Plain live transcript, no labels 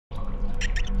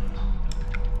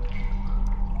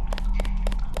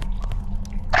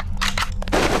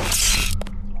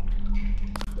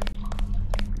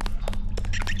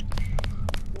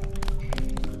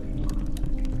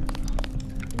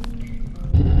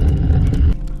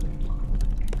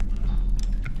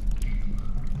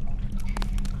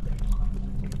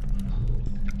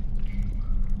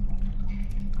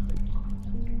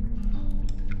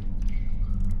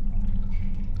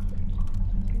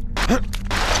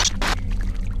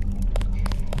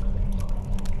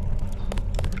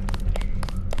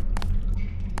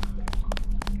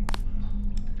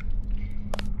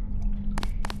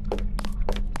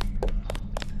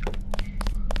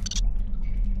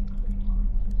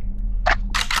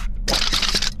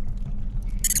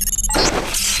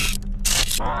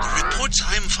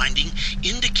I'm finding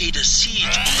indicate a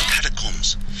siege on the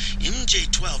catacombs.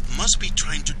 MJ-12 must be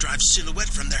trying to drive Silhouette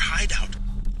from their hideout.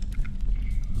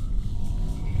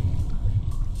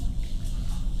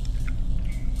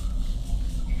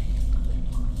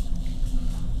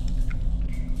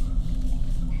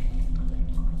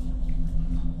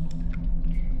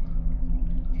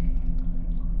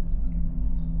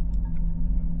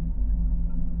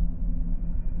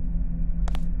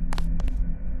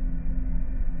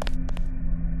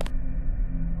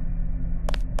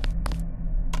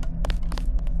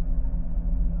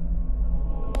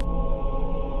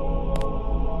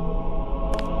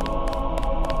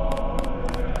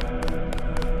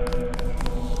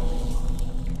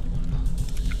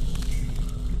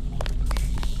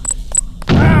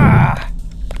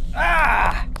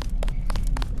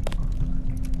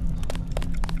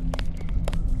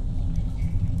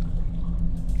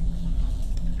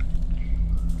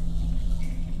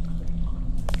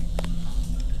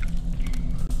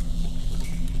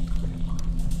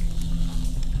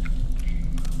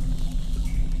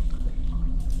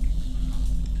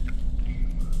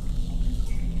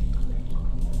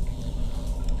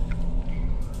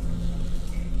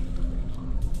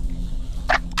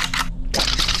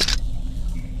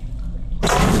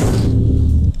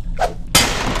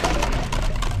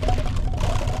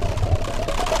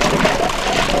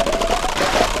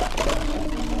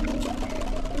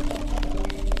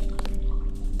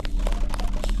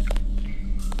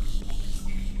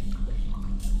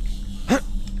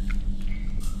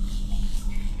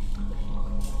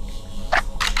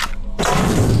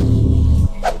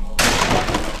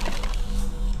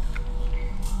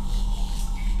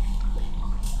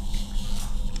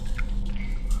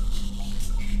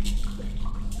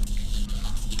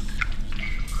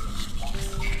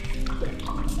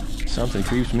 Something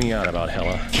creeps me out about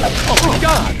Hella. Oh my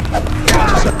God!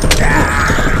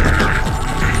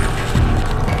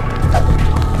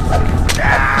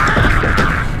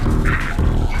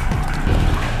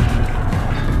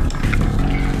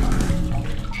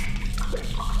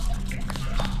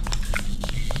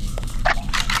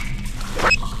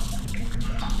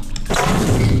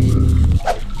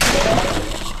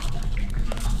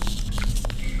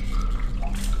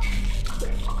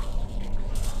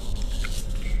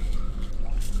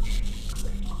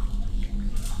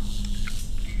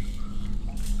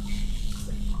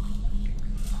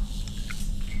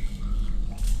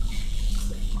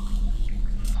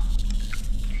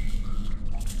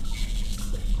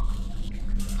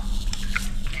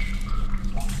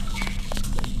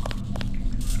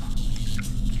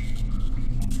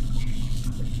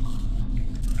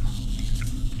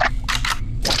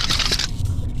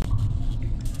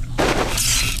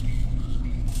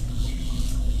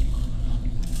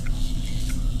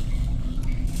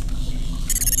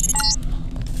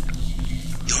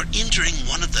 Entering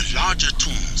one of the larger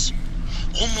tombs.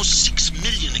 Almost 6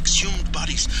 million exhumed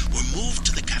bodies were moved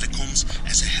to the catacombs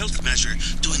as a health measure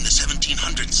during the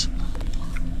 1700s.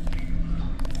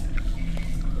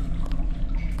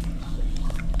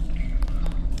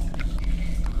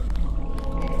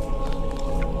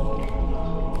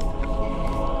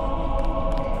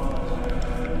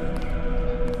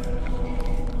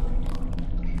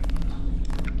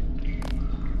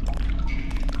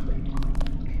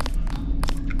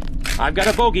 I've got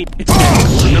a bogey.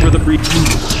 Remember the breach.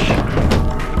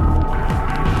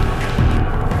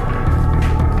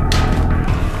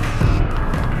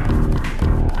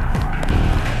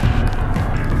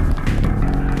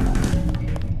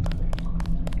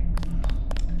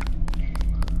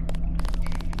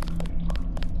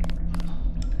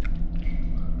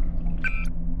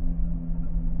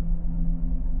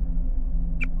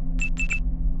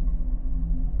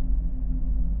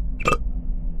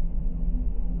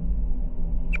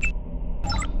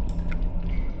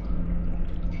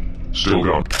 Still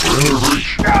got perimeter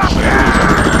breach.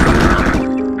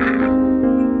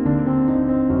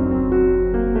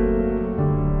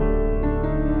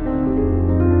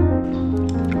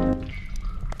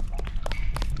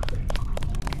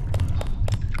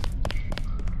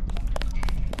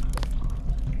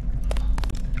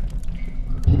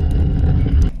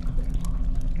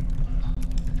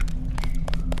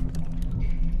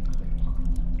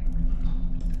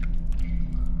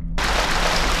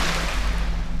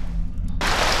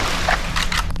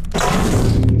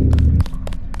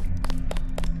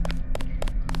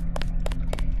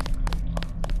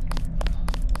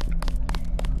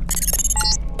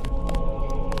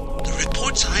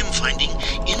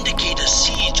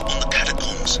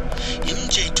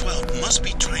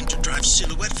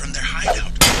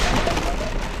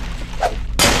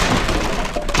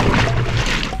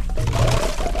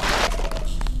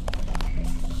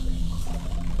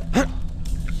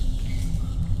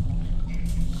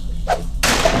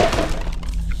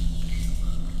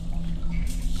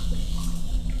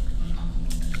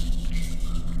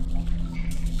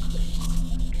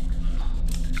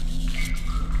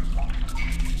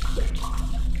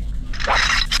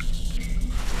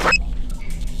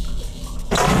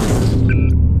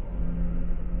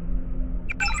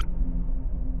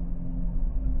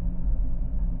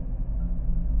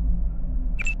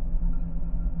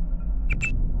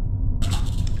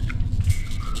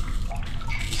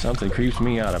 Something creeps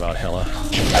me out about Hella.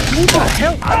 Who the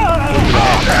hell?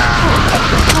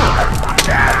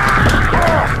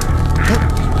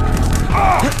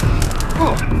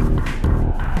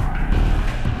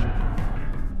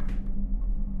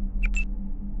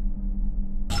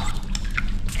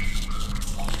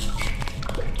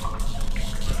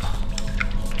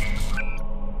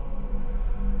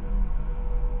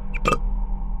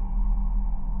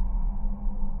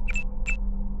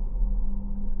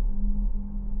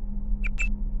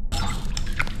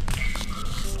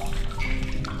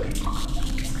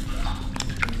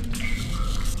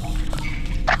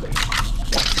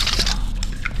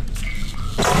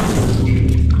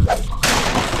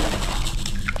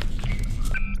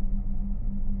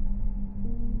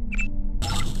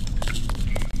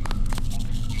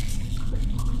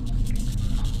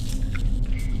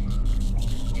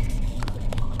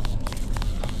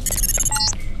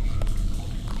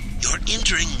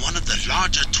 Entering one of the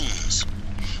larger tombs.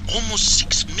 Almost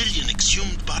 6 million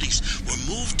exhumed bodies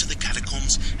were moved to the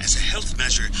catacombs as a health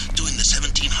measure during the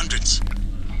 1700s.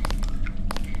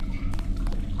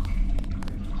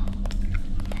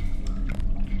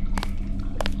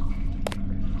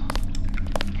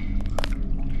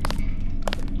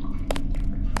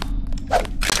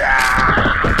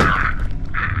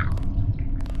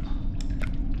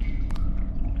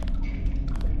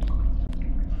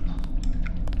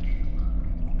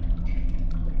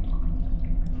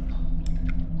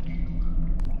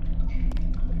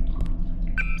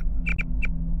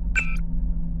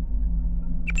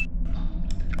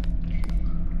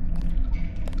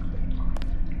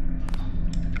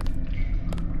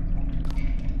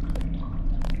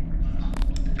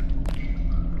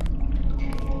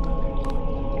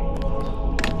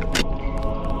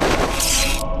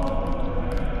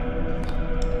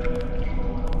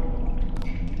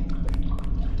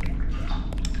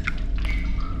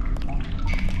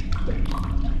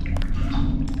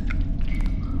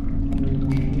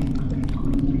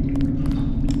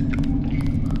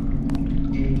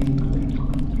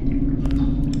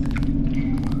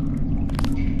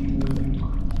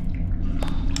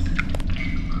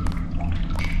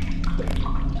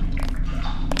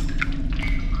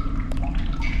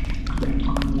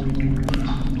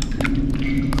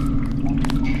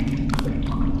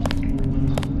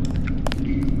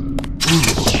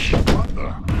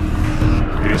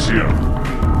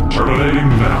 Terminating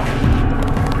now.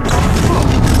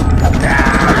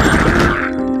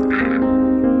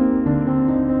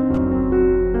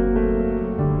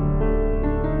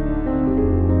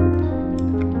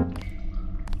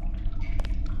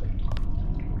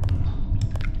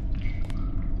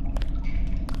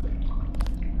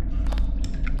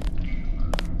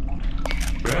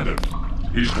 Bandit,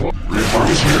 he's close.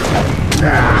 Reinforcements here.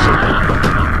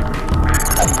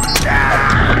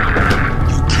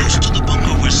 You're close to the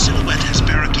bunker where Silhouette has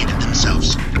barricaded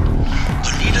themselves.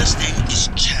 The leader's name is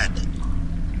Chad.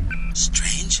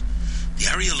 Strange. The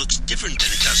area looks different than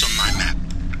it does on my map.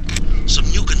 Some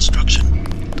new construction.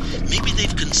 Maybe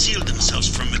they've concealed themselves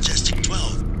from Majestic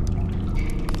 12.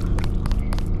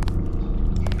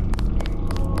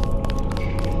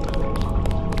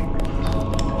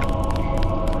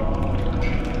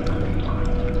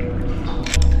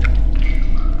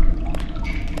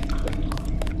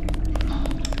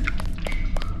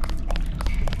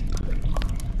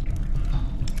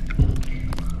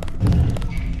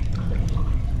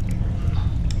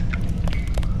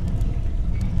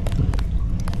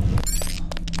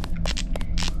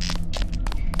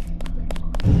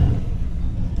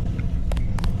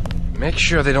 Make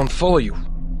sure they don't follow you.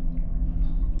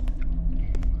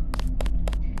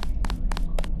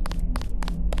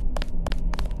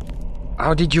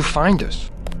 How did you find us?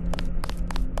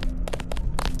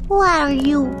 Who are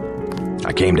you?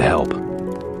 I came to help.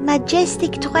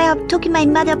 Majestic 12 took my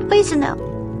mother prisoner.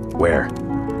 Where?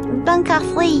 Bunker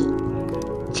 3.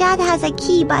 Chad has a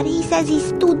key, but he says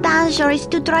it's too dangerous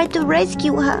to try to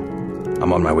rescue her.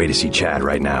 I'm on my way to see Chad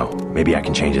right now. Maybe I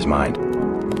can change his mind.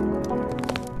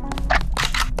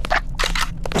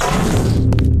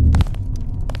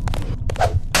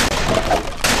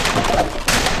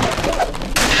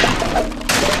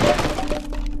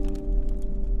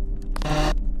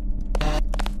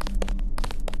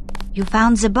 You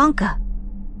found the bunker.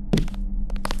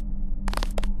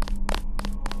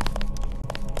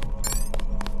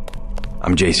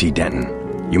 I'm JC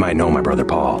Denton. You might know my brother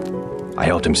Paul. I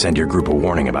helped him send your group a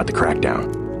warning about the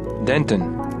crackdown.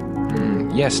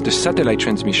 Denton. Yes, the satellite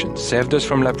transmission saved us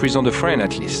from La Prison de Fresnes,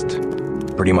 at least.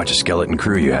 Pretty much a skeleton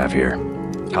crew you have here.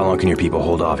 How long can your people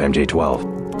hold off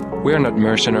MJ-12? We're not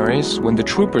mercenaries. When the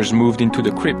troopers moved into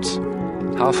the crypts,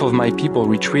 Half of my people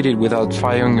retreated without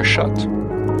firing a shot.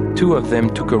 2 of them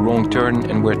took a wrong turn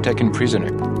and were taken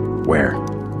prisoner. Where?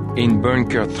 In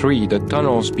Bunker 3, the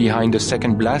tunnels behind the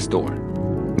second blast door.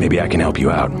 Maybe I can help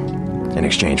you out, in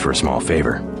exchange for a small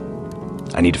favor.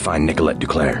 I need to find Nicolette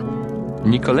Duclair.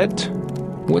 Nicolette?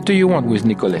 What do you want with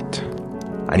Nicolette?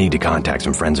 I need to contact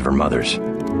some friends of her mother's.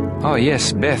 Oh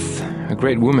yes, Beth, a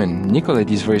great woman. Nicolette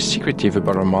is very secretive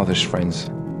about her mother's friends.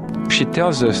 She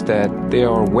tells us that they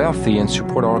are wealthy and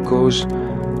support our cause,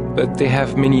 but they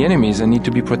have many enemies and need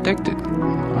to be protected.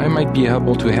 I might be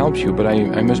able to help you, but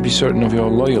I must be certain of your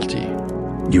loyalty.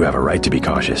 You have a right to be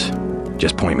cautious.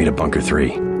 Just point me to Bunker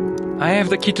 3. I have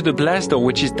the key to the blast door,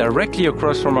 which is directly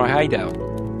across from our hideout,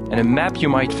 and a map you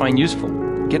might find useful.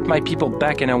 Get my people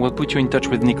back and I will put you in touch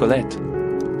with Nicolette.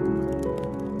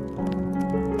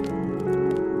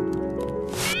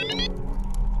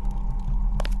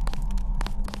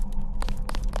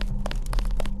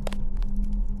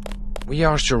 We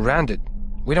are surrounded.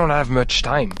 We don't have much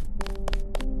time.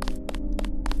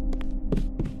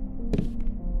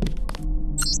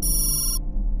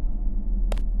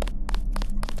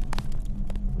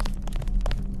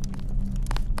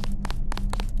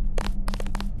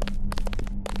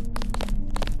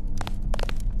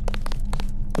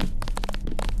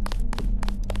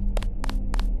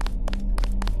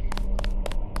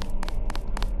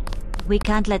 We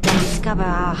can't let them discover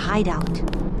our hideout.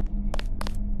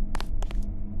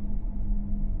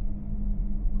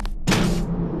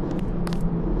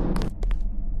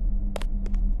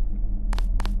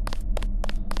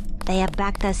 They have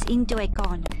backed us into a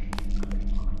corner.